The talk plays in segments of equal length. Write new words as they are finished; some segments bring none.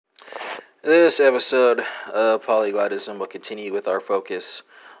This episode of Polyglotism will continue with our focus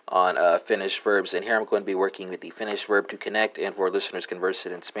on Finnish verbs, and here I'm going to be working with the Finnish verb to connect, and for listeners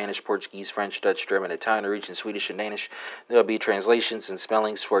conversant in Spanish, Portuguese, French, Dutch, German, Italian, Norwegian, Swedish, and Danish. There will be translations and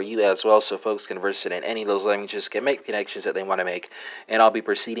spellings for you as well, so folks conversant in any of those languages can make connections that they want to make, and I'll be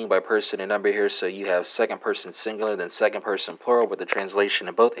proceeding by person and number here, so you have second person singular, then second person plural, with the translation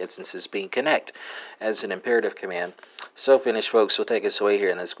in both instances being connect as an imperative command. So Finnish folks will take us away here,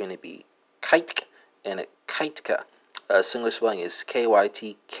 and that's going to be kytkea and kytkea. Singular spelling is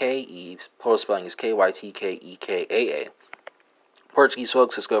Kytke, plural spelling is Kytkekaa. Portuguese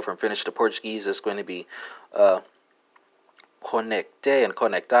folks, let's go from Finnish to Portuguese. It's going to be connecte and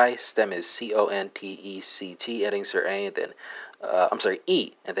connectai. Stem is Contect, endings are A and then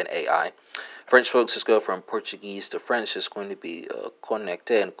E and then AI. French folks, let's go from Portuguese to French. It's going to be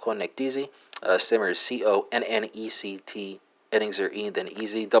connecte and connectizi. Stemmer is Connect, endings are E and then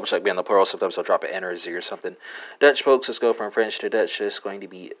easy. Double check me on the plural. Sometimes I'll drop an N or a Z or something. Dutch folks, let's go from French to Dutch. It's going to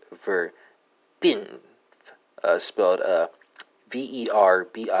be verbind, spelled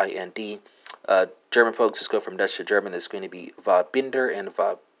Verbind. German folks, let's go from Dutch to German. It's going to be Verbinder and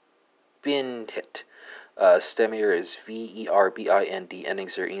Verbindet. Stem here is Verbind.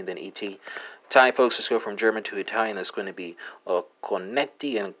 Endings are E and then ET. Italian folks, let's go from German to Italian. That's going to be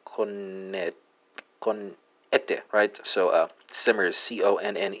Connetti and Connette, right? So stemmer is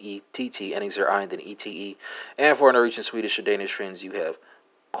Connett, endings are I and then ETE. And for Norwegian, Swedish, and Danish friends, you have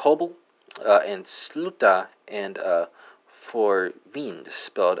Kobel and Sluta, and for Vind,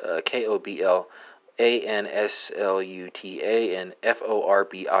 spelled Kobl. Ansluta and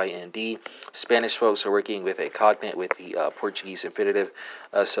Forbind. Spanish folks are working with a cognate with the Portuguese infinitive.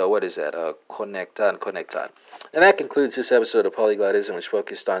 So what is that? Conecta and conectar. And that concludes this episode of Polyglotism, which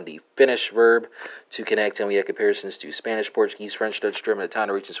focused on the Finnish verb to connect, and we had comparisons to Spanish, Portuguese, French, Dutch, German, Italian,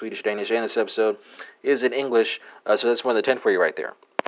 Norwegian, Swedish, Danish, and this episode is in English. So that's more than 10 for you right there.